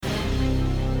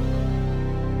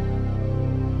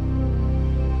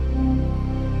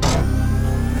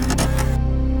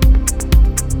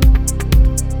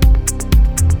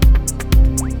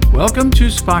Welcome to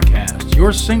Spotcast,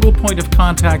 your single point of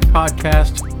contact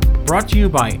podcast brought to you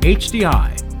by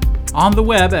HDI, on the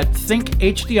web at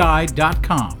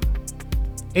thinkhdi.com.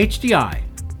 HDI,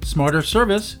 smarter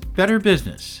service, better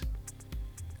business.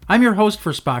 I'm your host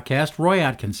for Spotcast, Roy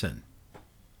Atkinson.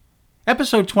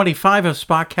 Episode 25 of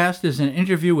Spotcast is an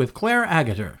interview with Claire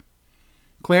Agater.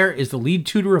 Claire is the lead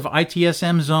tutor of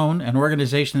ITSM Zone, an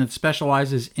organization that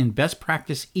specializes in best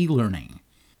practice e-learning.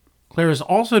 Claire is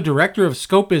also director of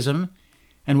Scopism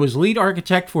and was lead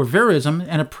architect for Verism,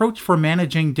 an approach for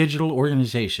managing digital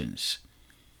organizations.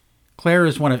 Claire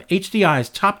is one of HDI's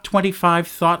top 25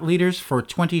 thought leaders for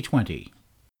 2020.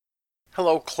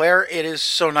 Hello, Claire. It is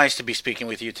so nice to be speaking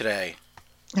with you today.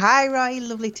 Hi, Roy.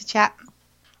 Lovely to chat.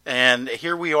 And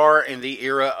here we are in the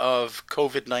era of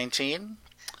COVID-19.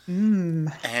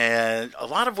 And a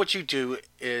lot of what you do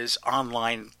is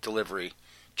online delivery,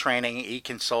 training,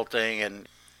 e-consulting, and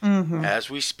as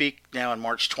we speak now in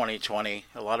March 2020,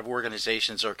 a lot of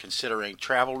organizations are considering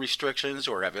travel restrictions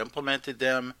or have implemented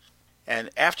them. And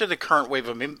after the current wave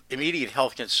of immediate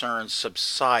health concerns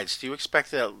subsides, do you expect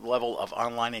that the level of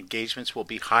online engagements will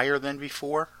be higher than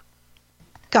before?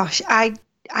 Gosh, I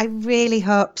really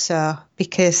hope so,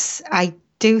 because I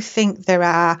do think there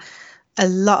are a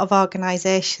lot of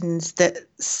organisations that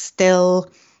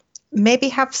still maybe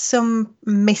have some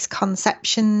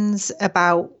misconceptions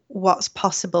about what's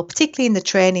possible, particularly in the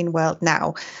training world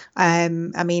now. I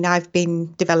mean, I've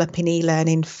been developing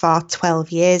e-learning for 12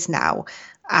 years now,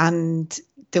 and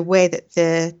the way that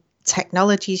the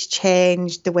technology's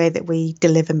changed, the way that we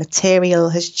deliver material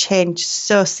has changed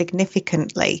so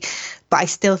significantly. But I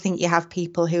still think you have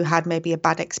people who had maybe a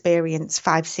bad experience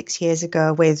 5-6 years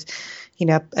ago with, you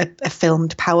know, a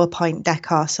filmed PowerPoint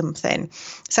deck or something.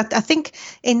 So I think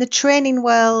in the training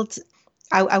world,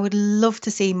 I would love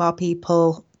to see more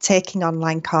people taking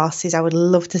online courses. I would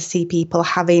love to see people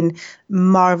having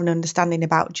more of an understanding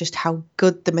about just how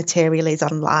good the material is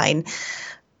online.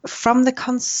 From the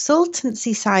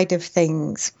consultancy side of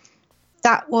things,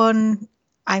 that one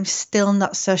I'm still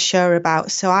not so sure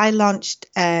about. So I launched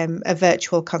a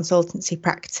virtual consultancy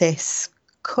practice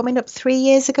coming up 3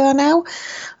 years ago now.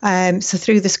 So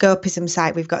through the Scopism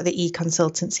site, we've got the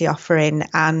e-consultancy offering,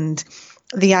 and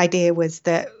the idea was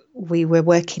that we were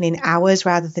working in hours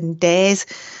rather than days.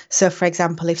 So for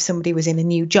example, if somebody was in a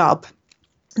new job,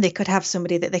 they could have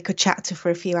somebody that they could chat to for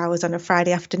a few hours on a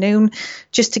Friday afternoon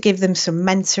just to give them some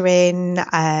mentoring,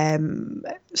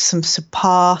 some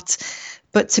support.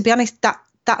 But to be honest,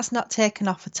 that's not taken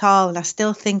off at all. And I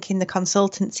still think in the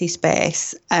consultancy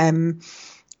space,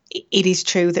 it is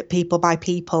true that people buy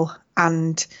people,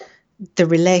 and the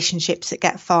relationships that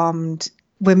get formed,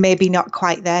 we're maybe not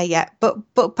quite there yet.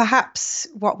 But perhaps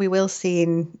what we will see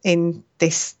in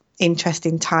this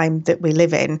interesting time that we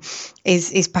live in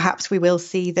is perhaps we will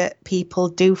see that people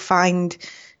do find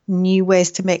new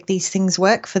ways to make these things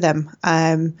work for them.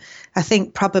 I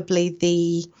think probably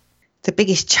the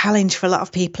biggest challenge for a lot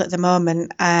of people at the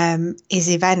moment is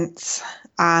events,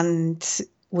 and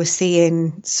we're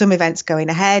seeing some events going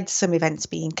ahead, some events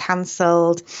being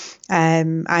cancelled.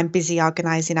 I'm busy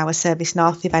organising our Service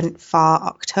North event for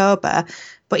October,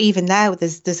 but even there,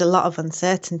 there's a lot of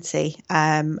uncertainty,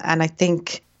 and I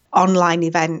think online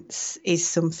events is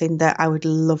something that I would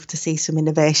love to see some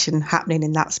innovation happening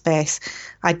in that space.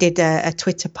 I did a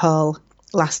Twitter poll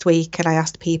last week, and I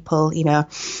asked people, you know,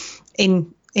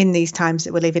 in these times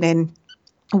that we're living in,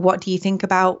 what do you think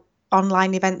about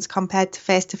online events compared to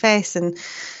face-to-face? And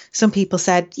some people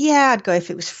said, yeah, I'd go if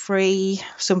it was free.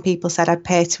 Some people said I'd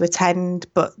pay to attend,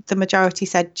 but the majority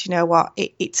said, you know what,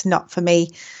 it's not for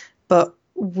me. But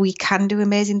we can do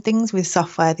amazing things with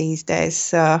software these days.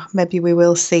 So maybe we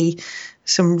will see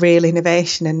some real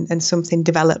innovation and something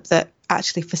develop that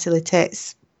actually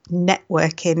facilitates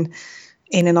networking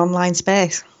in an online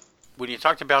space. When you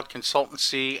talked about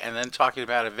consultancy and then talking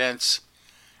about events,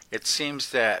 it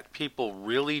seems that people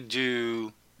really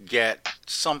do get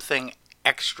something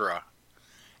extra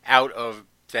out of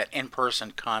that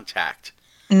in-person contact.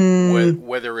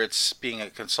 Whether it's being a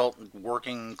consultant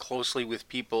working closely with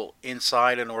people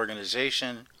inside an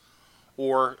organization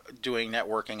or doing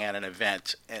networking at an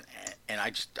event. And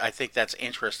I think that's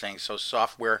interesting. So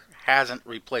software hasn't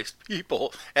replaced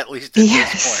people, at least at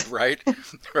this point, right?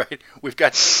 Right. We've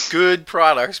got good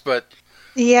products, but...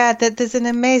 Yeah, there's an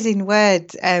amazing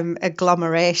word,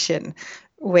 agglomeration,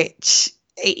 which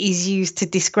is used to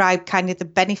describe kind of the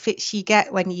benefits you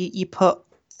get when you put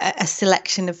a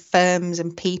selection of firms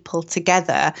and people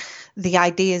together. The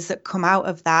ideas that come out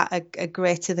of that are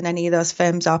greater than any of those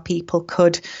firms or people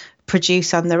could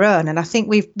produce on their own. And I think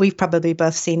we've probably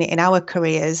both seen it in our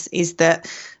careers, is that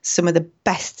some of the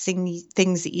best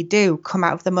things that you do come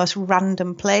out of the most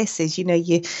random places. You know,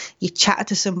 you chat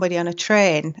to somebody on a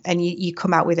train and you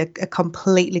come out with a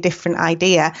completely different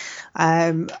idea,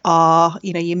 or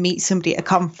you know, you meet somebody at a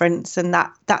conference and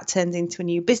that turns into a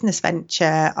new business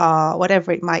venture or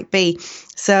whatever it might be.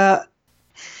 So,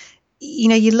 you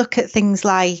know, you look at things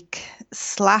like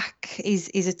Slack is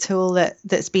a tool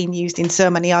that's being used in so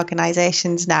many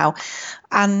organizations now,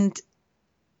 and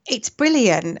it's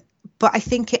brilliant, but I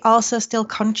think it also still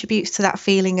contributes to that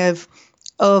feeling of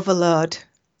overload.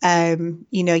 You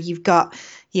know, you've got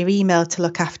your email to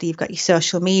look after, you've got your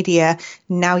social media,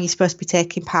 now you're supposed to be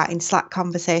taking part in Slack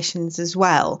conversations as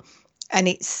well, and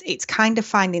it's kind of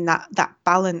finding that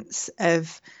balance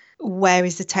of where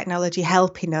is the technology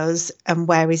helping us and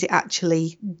where is it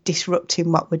actually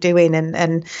disrupting what we're doing.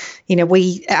 And you know,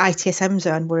 we at ITSM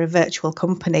Zone, we're a virtual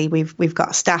company. We've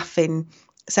got staff in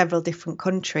several different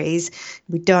countries.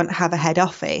 We don't have a head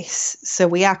office, so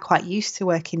we are quite used to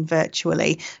working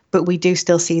virtually, but we do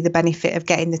still see the benefit of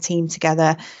getting the team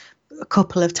together a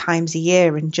couple of times a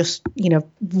year and just, you know,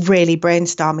 really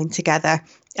brainstorming together.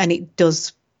 And it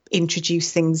does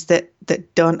introduce things that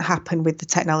don't happen with the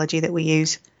technology that we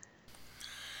use.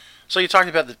 So you talked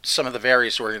about some of the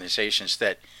various organizations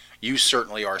that you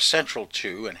certainly are central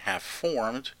to and have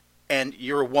formed, and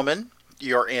you're a woman,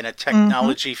 you're in a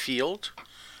technology field,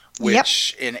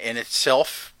 which in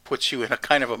itself puts you in a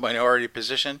kind of a minority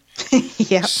position.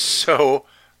 Yeah. So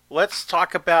let's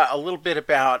talk a little bit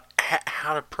about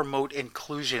how to promote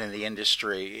inclusion in the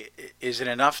industry. Is it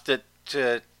enough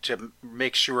to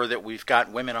make sure that we've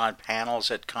got women on panels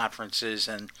at conferences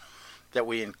and that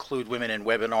we include women in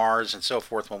webinars and so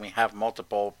forth when we have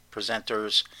multiple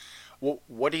presenters?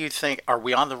 What do you think? Are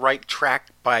we on the right track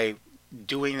by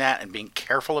doing that and being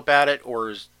careful about it,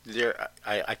 or is there?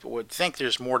 I would think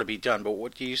there's more to be done, but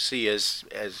what do you see as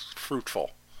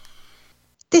fruitful?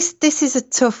 This is a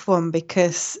tough one,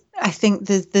 because I think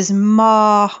there's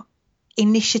more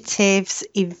initiatives,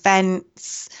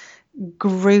 events,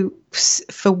 groups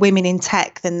for women in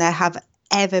tech than there have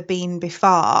ever been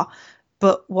before.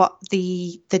 But what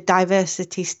the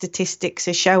diversity statistics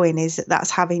are showing is that that's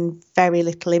having very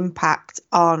little impact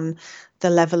on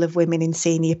the level of women in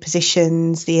senior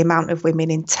positions, the amount of women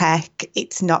in tech.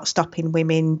 It's not stopping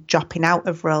women dropping out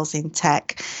of roles in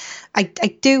tech. I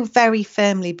do very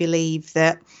firmly believe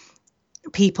that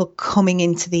people coming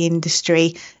into the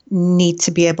industry need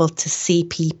to be able to see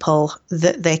people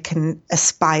that they can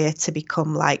aspire to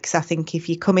become like. So I think if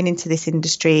you're coming into this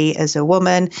industry as a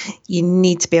woman, you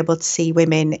need to be able to see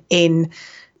women in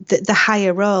the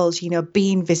higher roles, you know,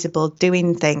 being visible,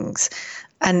 doing things.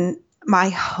 And my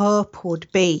hope would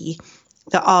be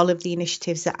that all of the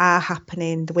initiatives that are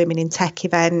happening, the Women in Tech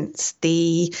events,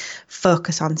 the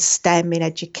focus on STEM in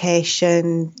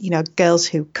education, you know, Girls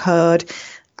Who Code,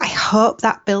 I hope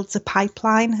that builds a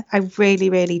pipeline. I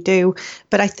really, really do.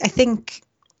 But I think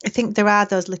there are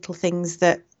those little things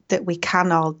that we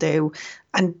can all do,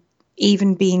 and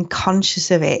even being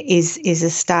conscious of it is a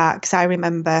start. Because I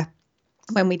remember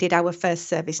when we did our first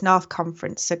Service North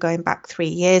conference, so going back 3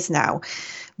 years now,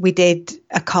 we did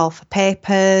a call for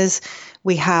papers.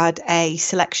 We had a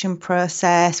selection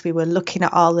process. We were looking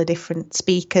at all the different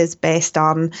speakers based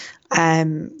on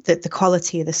the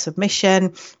quality of the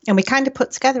submission. And we kind of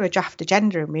put together a draft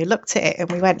agenda, and we looked at it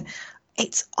and we went,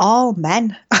 it's all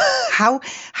men. How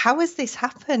has this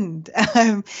happened?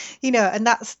 You know, and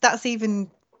that's even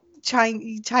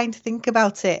trying to think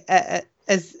about it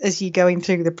as you're going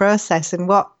through the process. And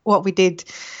what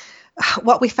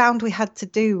we found we had to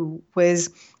do was,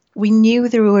 we knew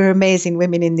there were amazing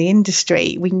women in the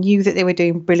industry. We knew that they were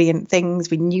doing brilliant things.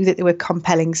 We knew that they were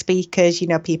compelling speakers, you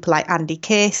know, people like Andy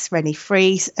Case, Rennie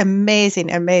Fries,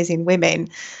 amazing, amazing women.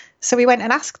 So we went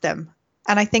and asked them.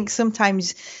 And I think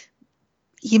sometimes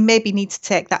you maybe need to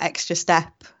take that extra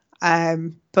step.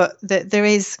 But there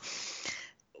is,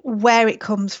 where it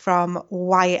comes from,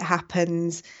 why it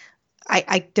happens,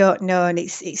 I don't know. And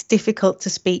it's difficult to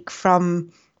speak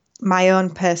from my own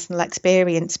personal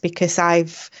experience, because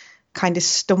I've kind of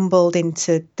stumbled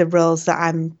into the roles that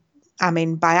I'm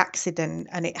in by accident,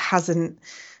 and it hasn't,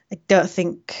 I don't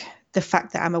think the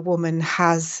fact that I'm a woman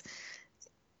has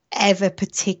ever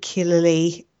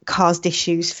particularly caused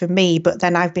issues for me. But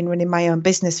then I've been running my own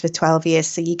business for 12 years,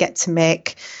 so you get to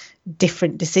make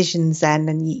different decisions then,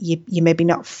 and you maybe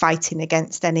not fighting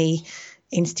against any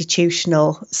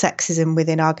institutional sexism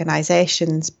within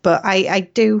organizations. But I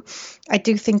do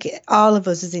think all of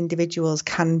us as individuals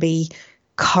can be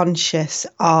conscious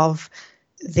of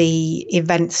the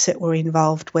events that we're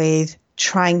involved with,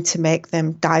 trying to make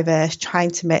them diverse, trying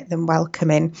to make them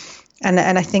welcoming. And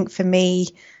I think for me,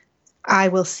 I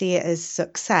will see it as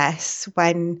success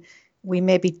when we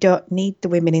maybe don't need the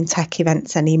women in tech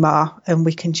events anymore and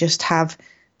we can just have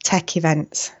tech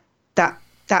events.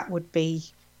 That would be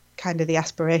kind of the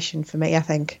aspiration for me, I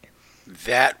think.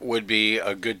 That would be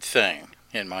a good thing,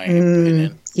 in my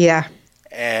opinion. Yeah.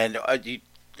 And you,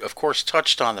 of course,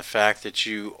 touched on the fact that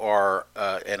you are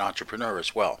an entrepreneur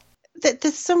as well.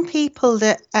 There's some people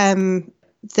that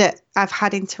I've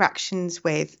had interactions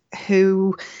with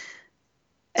who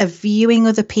are viewing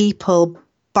other people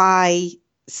by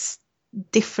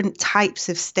different types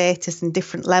of status and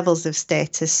different levels of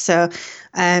status. So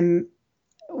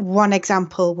one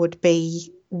example would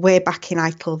be way back in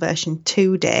ITIL version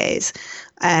 2 days.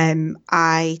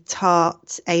 I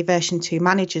taught a version 2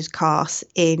 managers course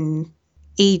in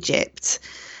Egypt,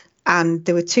 and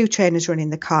there were 2 trainers running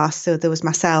the course. So there was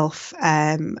myself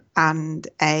and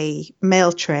a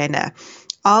male trainer.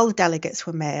 All the delegates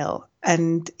were male.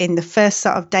 And in the first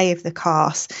sort of day of the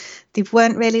course, they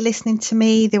weren't really listening to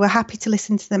me. They were happy to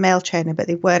listen to the male trainer, but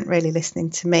they weren't really listening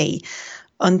to me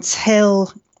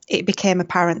until it became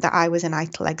apparent that I was an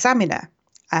ITIL examiner.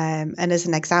 And as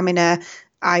an examiner,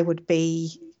 I would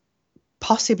be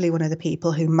possibly one of the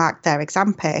people who marked their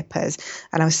exam papers.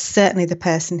 And I was certainly the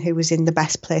person who was in the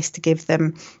best place to give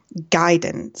them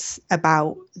guidance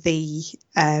about the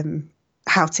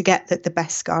how to get the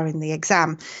best score in the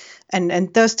exam.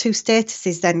 And those 2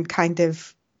 statuses then kind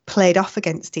of played off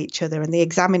against each other, and the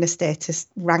examiner status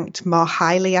ranked more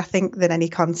highly, I think, than any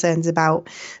concerns about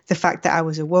the fact that I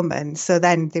was a woman. So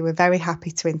then they were very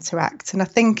happy to interact. And I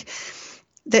think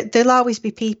that there'll always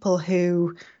be people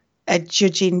who are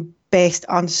judging based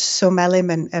on some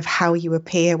element of how you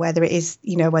appear, whether it is,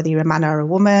 whether you're a man or a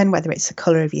woman, whether it's the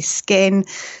colour of your skin,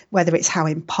 whether it's how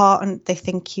important they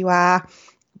think you are.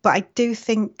 But I do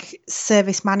think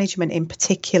service management in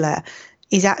particular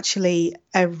is actually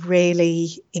a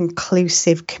really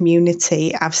inclusive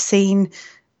community. I've seen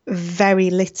very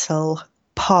little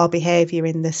poor behaviour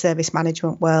in the service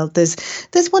management world. There's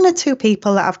 1 or 2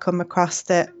 people that I've come across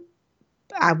that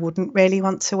I wouldn't really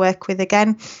want to work with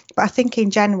again. But I think in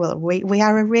general, we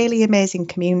are a really amazing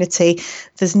community.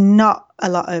 There's not a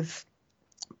lot of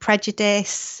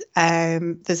prejudice.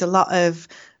 There's a lot of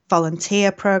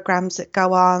volunteer programs that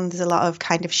go on. There's a lot of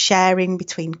kind of sharing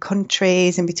between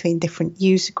countries and between different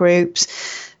user groups.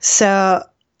 So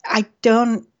I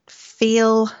don't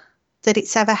feel that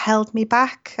it's ever held me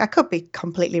back. I could be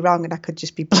completely wrong and I could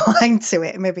just be blind to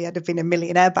it. Maybe I'd have been a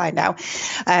millionaire by now.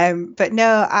 But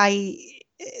no,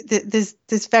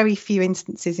 there's very few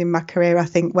instances in my career, I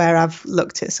think, where I've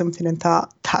looked at something and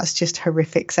thought, that's just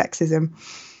horrific sexism.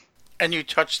 And you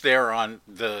touched there on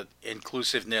the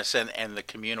inclusiveness and the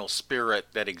communal spirit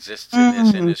that exists in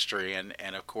this industry.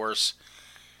 And of course,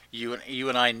 you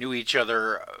and I knew each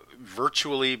other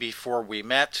virtually before we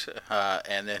met.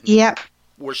 And then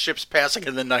were ships passing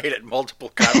in the night at multiple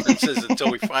conferences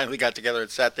until we finally got together and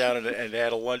sat down and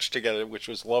had a lunch together, which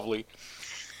was lovely.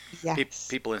 Yes.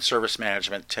 People in service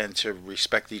management tend to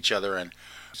respect each other.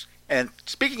 And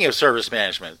speaking of service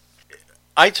management,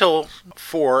 ITIL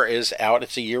 4 is out.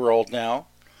 It's a year old now.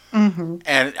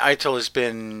 And ITIL has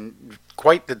been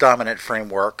quite the dominant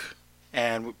framework.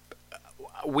 And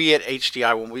we at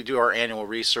HDI, when we do our annual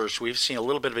research, we've seen a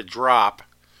little bit of a drop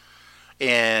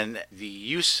in the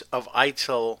use of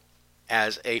ITIL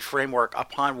as a framework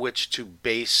upon which to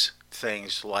base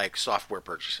things like software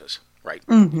purchases, right?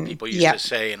 People used to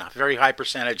say in a very high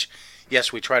percentage,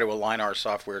 yes, we try to align our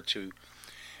software to,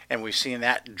 and we've seen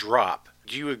that drop.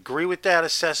 Do you agree with that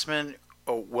assessment?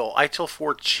 Or will ITIL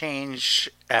 4 change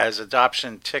as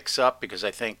adoption ticks up? Because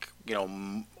I think,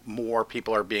 more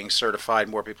people are being certified,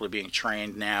 more people are being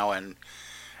trained now, and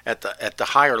at the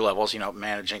higher levels,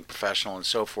 managing professional and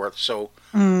so forth. So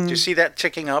do you see that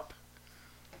ticking up?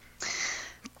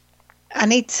 I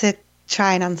need to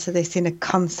try and answer this in a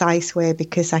concise way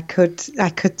because I could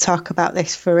talk about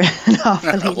this for an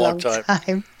awfully long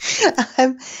time.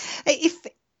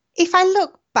 If I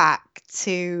look back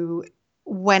to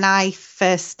when I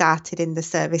first started in the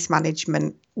service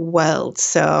management world,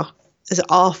 so as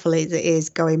awful as it is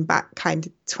going back kind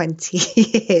of 20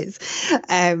 years,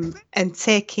 and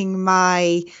taking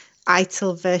my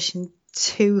ITIL version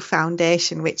 2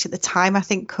 foundation, which at the time I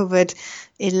think covered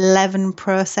 11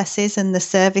 processes and the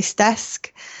service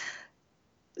desk.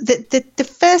 The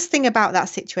first thing about that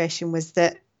situation was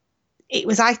that it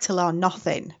was ITIL or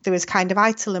nothing. There was kind of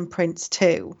ITIL and Prince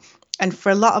 2. And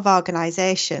for a lot of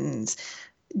organisations,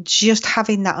 just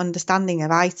having that understanding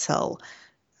of ITIL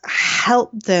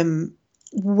helped them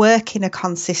work in a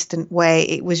consistent way.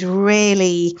 It was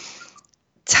really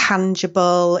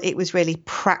tangible. It was really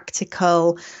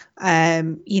practical.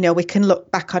 We can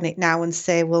look back on it now and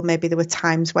say, well, maybe there were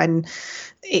times when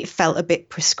it felt a bit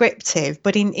prescriptive.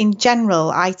 But in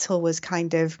general, ITIL was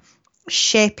kind of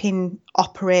shaping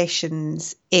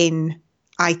operations in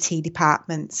IT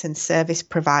departments and service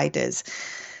providers.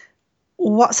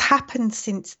 What's happened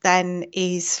since then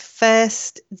is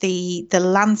first the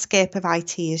landscape of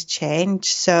IT has changed.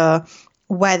 So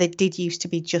where there did used to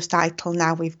be just ITIL,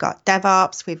 now we've got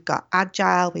DevOps, we've got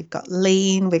Agile, we've got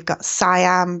Lean, we've got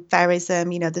SIAM,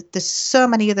 Verism. There's so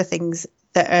many other things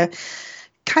that are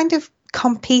kind of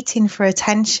competing for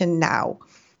attention now.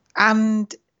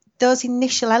 And those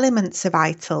initial elements of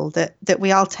ITIL that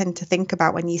we all tend to think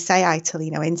about when you say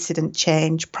ITIL, incident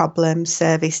change, problem,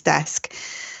 service desk,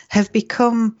 have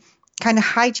become kind of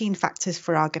hygiene factors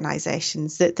for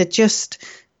organisations, that they're just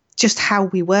how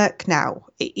we work now.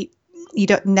 You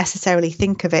don't necessarily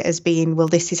think of it as being, well,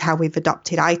 this is how we've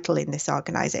adopted ITIL in this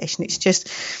organisation. It's just,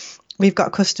 we've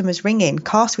got customers ringing. Of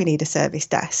course, we need a service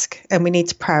desk and we need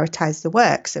to prioritise the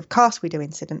work. So, of course, we do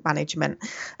incident management.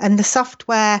 And the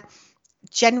software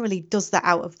generally does that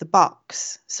out of the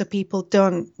box. So people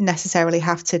don't necessarily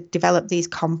have to develop these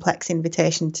complex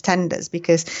invitation to tenders,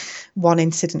 because one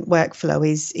incident workflow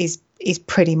is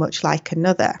pretty much like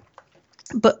another.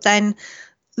 But then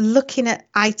looking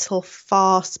at ITIL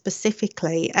 4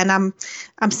 specifically, and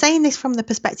I'm saying this from the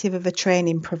perspective of a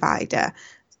training provider,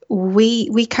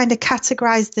 we kind of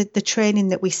categorize the training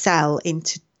that we sell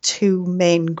into two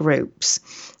main groups.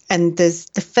 And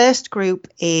the first group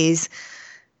is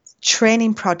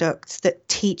training products that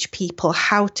teach people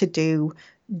how to do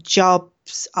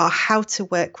jobs or how to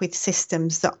work with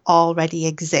systems that already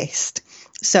exist.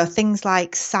 So things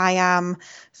like SIAM,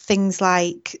 things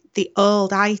like the old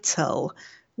ITIL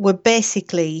were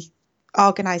basically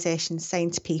organisations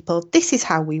saying to people, this is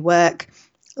how we work,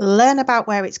 learn about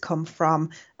where it's come from,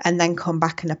 and then come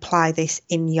back and apply this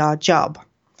in your job.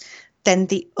 Then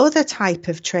the other type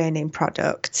of training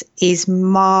product is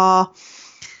more,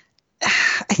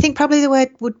 I think probably the word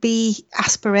would be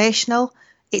aspirational.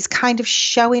 It's kind of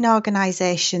showing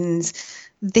organisations,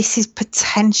 this is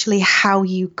potentially how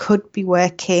you could be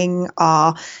working,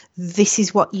 or this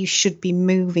is what you should be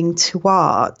moving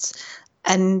towards.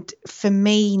 And for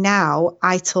me now,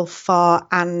 ITIL 4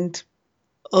 and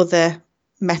other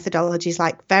methodologies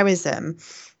like Verism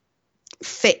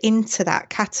fit into that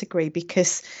category,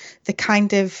 because they're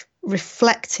kind of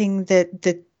reflecting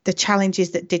the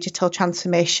challenges that digital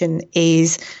transformation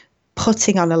is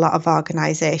putting on a lot of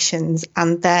organisations,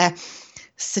 and they're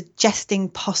suggesting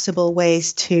possible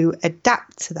ways to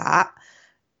adapt to that.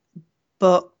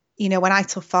 But, when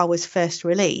ITIL 4 was first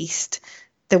released,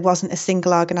 there wasn't a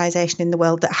single organisation in the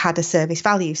world that had a service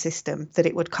value system that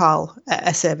it would call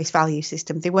a service value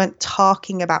system. They weren't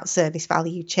talking about service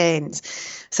value chains.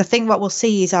 So I think what we'll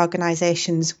see is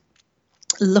organisations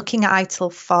looking at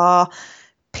ITIL 4,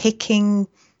 picking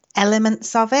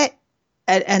elements of it,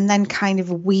 and then kind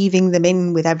of weaving them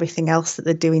in with everything else that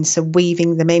they're doing. So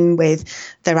weaving them in with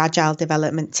their agile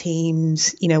development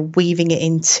teams, weaving it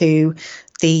into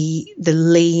the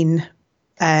lean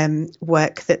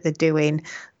work that they're doing.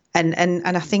 And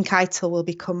I think ITIL will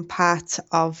become part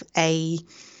of a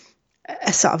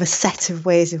sort of a set of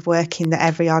ways of working that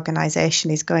every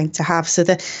organisation is going to have. So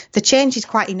the change is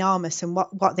quite enormous, and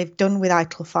what they've done with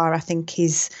ITIL 4, I think,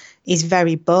 is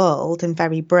very bold and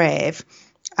very brave.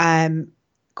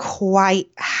 Quite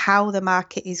how the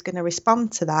market is going to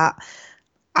respond to that,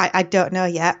 I don't know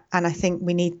yet. And I think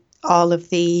we need all of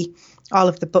the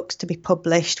books to be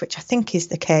published, which I think is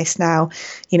the case now.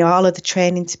 All of the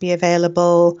training to be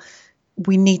available.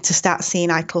 We need to start seeing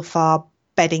ITIL 4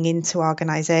 bedding into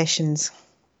organisations.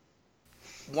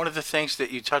 One of the things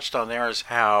that you touched on there is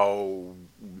how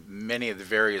many of the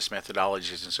various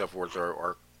methodologies and so forth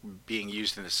are being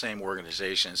used in the same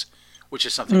organizations, which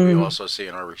is something we also see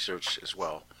in our research as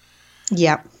well.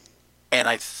 Yeah. And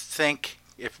I think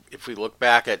if we look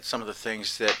back at some of the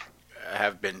things that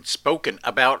have been spoken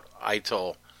about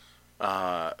ITIL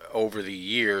over the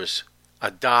years,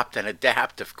 adopt and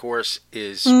adapt, of course,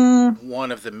 is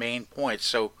one of the main points.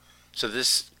 So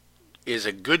this is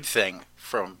a good thing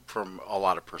from a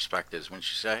lot of perspectives,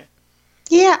 wouldn't you say?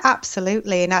 Yeah,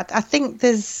 absolutely. And I think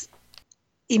there's,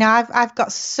 I've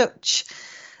got such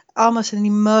almost an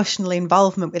emotional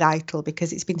involvement with ITIL,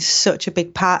 because it's been such a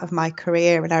big part of my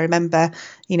career. And I remember,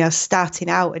 starting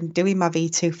out and doing my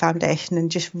V2 foundation and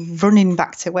just running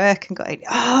back to work and going,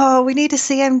 oh, we need a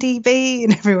CMDB,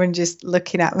 and everyone just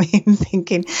looking at me and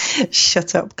thinking,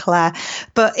 shut up, Claire.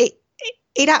 But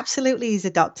it absolutely is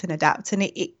adopt and adapt. And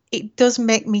it does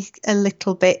make me a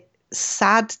little bit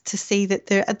sad to see that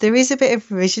there is a bit of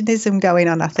revisionism going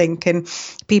on, I think, and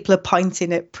people are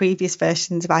pointing at previous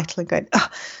versions of ITIL and going, oh,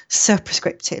 so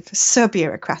prescriptive, so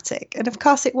bureaucratic. And of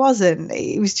course it wasn't.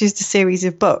 It was just a series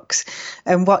of books,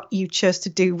 and what you chose to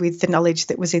do with the knowledge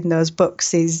that was in those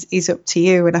books is up to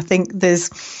you. And I think there's,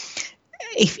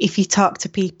 if you talk to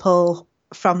people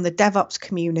from the DevOps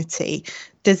community,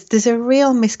 there's a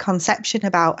real misconception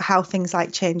about how things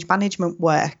like change management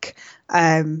work.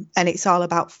 And it's all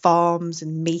about forms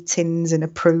and meetings and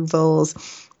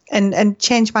approvals. And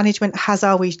change management has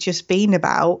always just been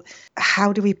about,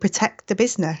 how do we protect the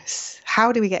business?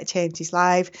 How do we get changes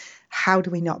live? How do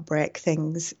we not break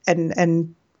things?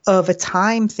 And over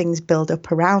time, things build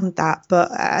up around that.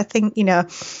 But I think,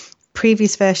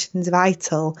 previous versions of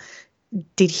ITIL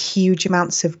did huge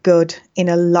amounts of good in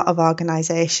a lot of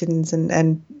organizations,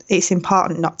 and it's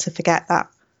important not to forget that.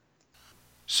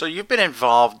 So you've been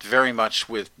involved very much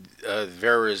with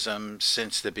Verism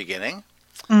since the beginning.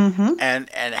 Mm-hmm.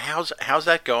 And how's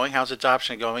that going? How's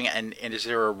adoption going? And is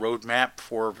there a roadmap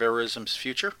for Verism's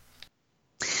future?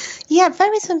 Yeah,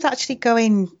 Verism's actually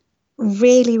going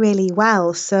really, really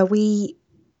well. So we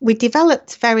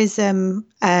developed Verism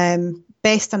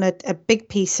based on a big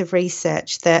piece of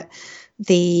research that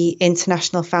the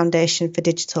International Foundation for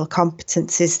Digital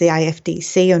Competencies, the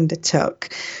IFDC, undertook,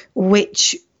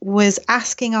 which was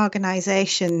asking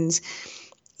organisations,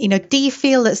 do you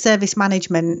feel that service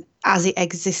management as it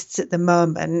exists at the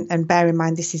moment, and bear in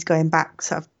mind this is going back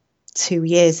sort of 2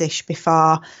 years-ish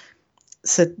before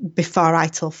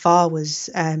ITIL 4 was,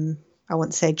 I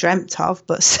won't say dreamt of,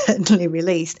 but certainly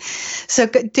released. So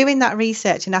doing that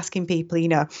research and asking people,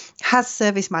 has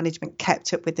service management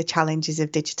kept up with the challenges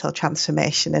of digital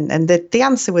transformation? And the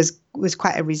answer was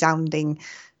quite a resounding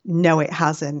no, it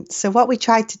hasn't. So what we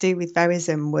tried to do with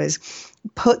Verism was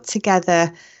put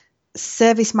together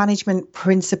service management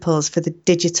principles for the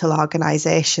digital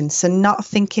organisation. So not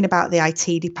thinking about the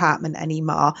IT department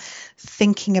anymore,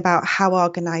 thinking about how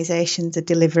organisations are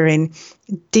delivering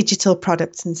digital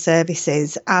products and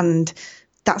services. And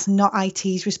that's not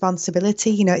IT's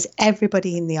responsibility. It's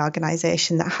everybody in the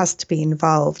organisation that has to be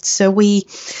involved. So we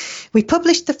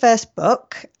published the first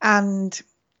book, and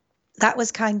that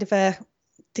was kind of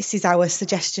this is our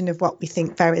suggestion of what we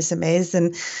think Verism is.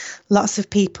 And lots of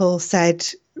people said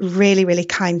really, really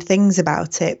kind things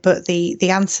about it. But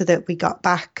the answer that we got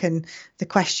back, and the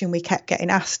question we kept getting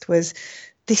asked, was,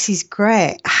 this is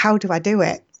great. How do I do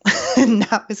it? And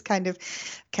that was kind of,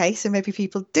 okay, so maybe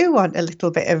people do want a little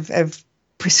bit of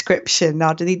prescription,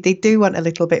 or they do want a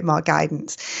little bit more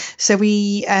guidance. So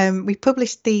we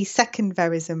published the second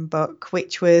Verism book,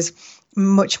 which was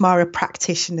much more a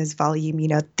practitioner's volume.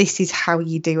 This is how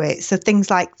you do it. So things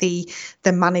like the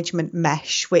management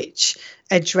mesh, which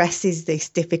addresses this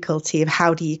difficulty of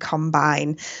how do you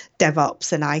combine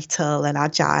DevOps and ITIL and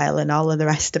Agile and all of the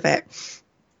rest of it.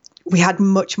 We had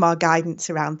much more guidance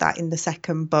around that in the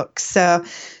second book. So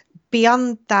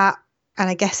beyond that, and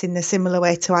I guess in a similar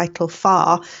way to ITIL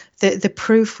 4, the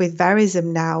proof with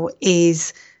Verism now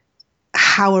is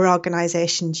how are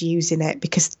organisations using it,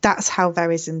 because that's how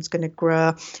Verism's going to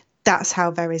grow. That's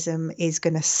how Verism is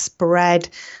going to spread,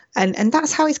 and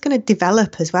that's how it's going to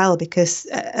develop as well, because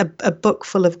a book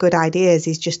full of good ideas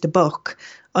is just a book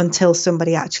until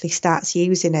somebody actually starts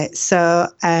using it. So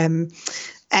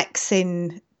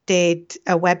Exin did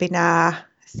a webinar,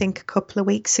 I think a couple of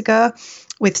weeks ago,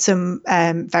 with some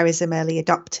Verism early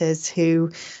adopters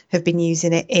who have been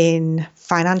using it in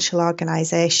financial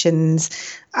organisations.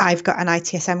 I've got an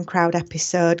ITSM Crowd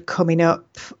episode coming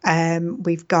up.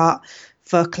 We've got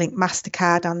Vocalink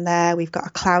MasterCard on there. We've got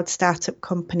a cloud startup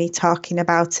company talking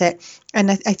about it. And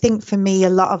I think for me, a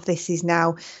lot of this is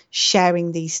now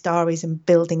sharing these stories and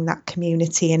building that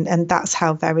community. And that's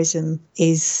how Verism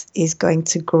is going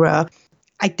to grow.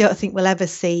 I don't think we'll ever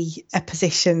see a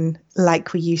position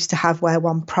like we used to have where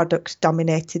one product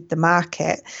dominated the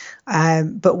market.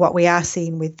 But what we are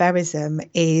seeing with Verism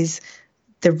is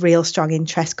the real strong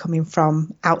interest coming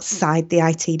from outside the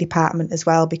IT department as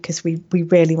well, because we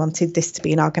really wanted this to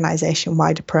be an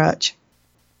organisation-wide approach.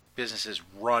 Businesses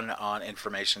run on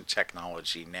information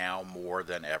technology now more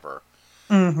than ever.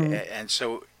 Mm-hmm. And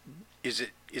so is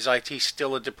IT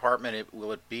still a department?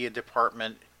 Will it be a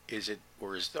department?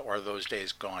 Are those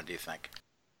days gone, do you think?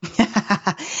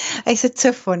 It's a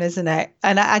tough one, isn't it?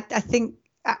 And I think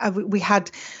we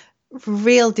had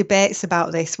real debates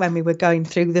about this when we were going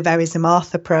through the Verism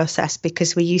author process,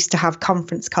 because we used to have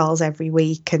conference calls every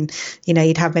week, and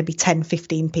you'd have maybe 10,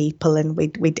 15 people, and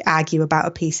we'd argue about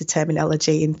a piece of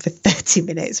terminology for 30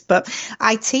 minutes. But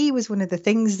IT was one of the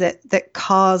things that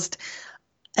caused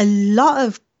a lot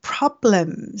of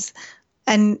problems.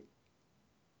 And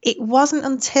it wasn't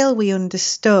until we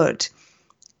understood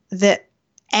that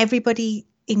everybody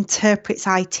interprets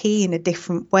IT in a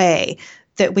different way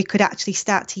that we could actually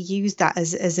start to use that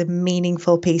as a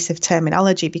meaningful piece of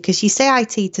terminology. Because you say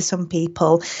IT to some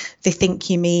people, they think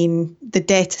you mean the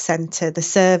data center, the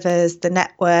servers, the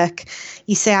network.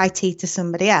 You say IT to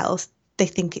somebody else, they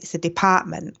think it's a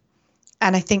department.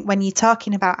 And I think when you're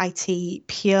talking about IT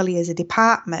purely as a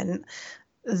department,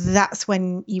 that's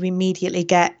when you immediately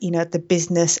get, the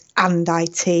business and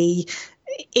IT.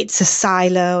 It's a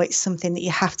silo. It's something that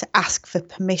you have to ask for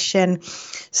permission.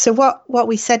 So what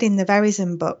we said in the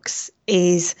Verizon books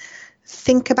is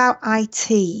think about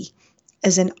IT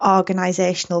as an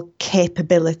organizational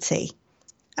capability.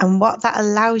 And what that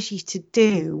allows you to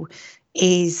do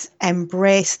is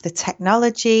embrace the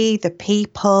technology, the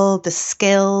people, the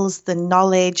skills, the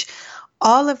knowledge.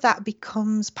 All of that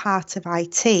becomes part of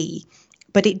IT.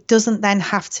 But it doesn't then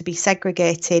have to be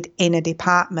segregated in a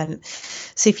department.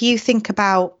 So if you think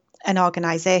about an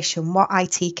organization, what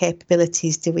IT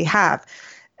capabilities do we have?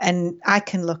 And I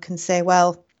can look and say,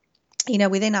 well,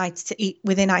 within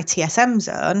ITSM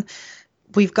Zone,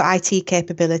 we've got IT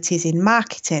capabilities in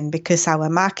marketing because our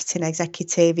marketing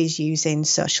executive is using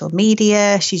social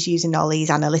media. She's using all these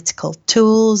analytical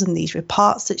tools and these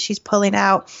reports that she's pulling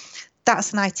out.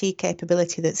 That's an IT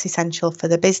capability that's essential for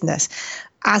the business,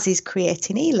 as is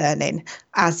creating e-learning,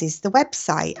 as is the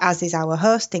website, as is our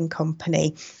hosting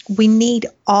company. We need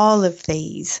all of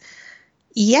these.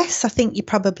 Yes, I think you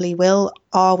probably will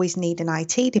always need an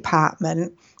IT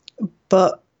department,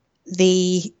 but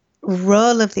the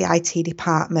role of the IT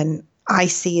department I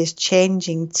see as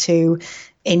changing to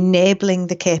enabling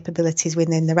the capabilities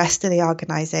within the rest of the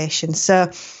organisation.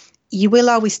 So you will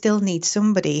always still need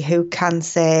somebody who can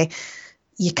say,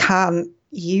 you can't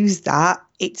use that,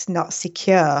 it's not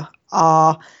secure,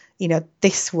 or,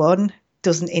 this one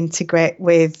doesn't integrate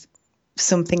with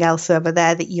something else over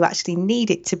there that you actually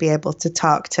need it to be able to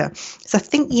talk to. So I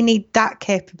think you need that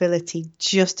capability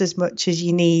just as much as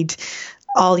you need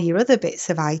all your other bits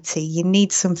of IT. You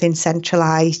need something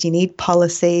centralized, you need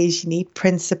policies, you need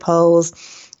principles,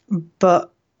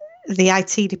 but the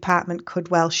IT department could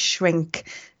well shrink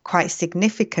quite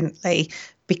significantly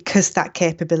because that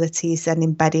capability is then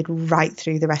embedded right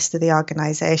through the rest of the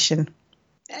organisation.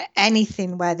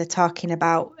 Anything where they're talking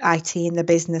about IT in the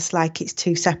business like it's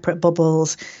two separate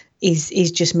bubbles is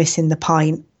just missing the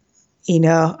point.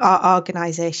 Our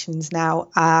organisations now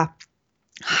are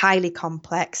highly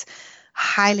complex,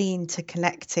 highly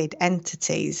interconnected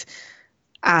entities,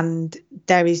 and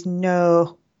there is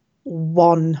no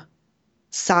one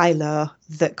silo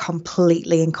that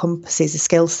completely encompasses a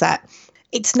skill set.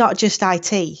 It's not just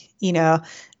IT,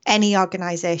 any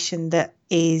organisation that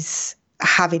is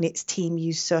having its team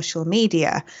use social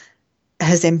media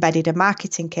has embedded a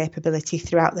marketing capability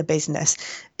throughout the business.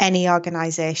 Any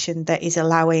organisation that is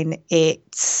allowing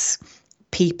its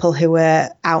people who are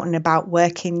out and about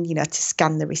working, to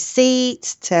scan the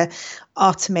receipts, to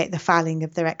automate the filing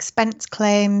of their expense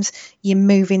claims, you're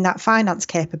moving that finance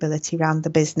capability around the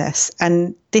business.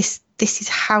 And this is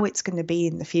how it's going to be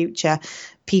in the future.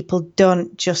 People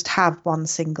don't just have one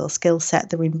single skill set.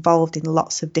 They're involved in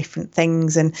lots of different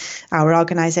things, and our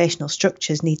organisational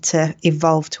structures need to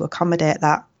evolve to accommodate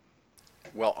that.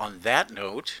 Well, on that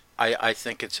note, I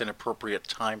think it's an appropriate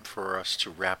time for us to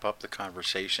wrap up the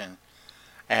conversation.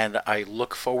 And I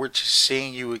look forward to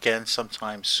seeing you again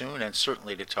sometime soon, and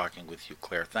certainly to talking with you,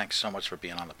 Claire. Thanks so much for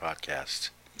being on the podcast.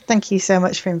 Thank you so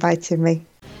much for inviting me.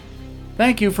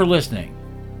 Thank you for listening.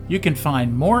 You can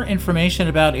find more information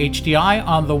about HDI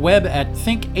on the web at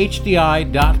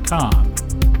thinkhdi.com.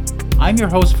 I'm your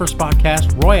host for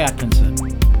Spotcast, Roy Atkinson.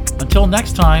 Until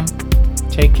next time,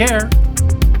 take care.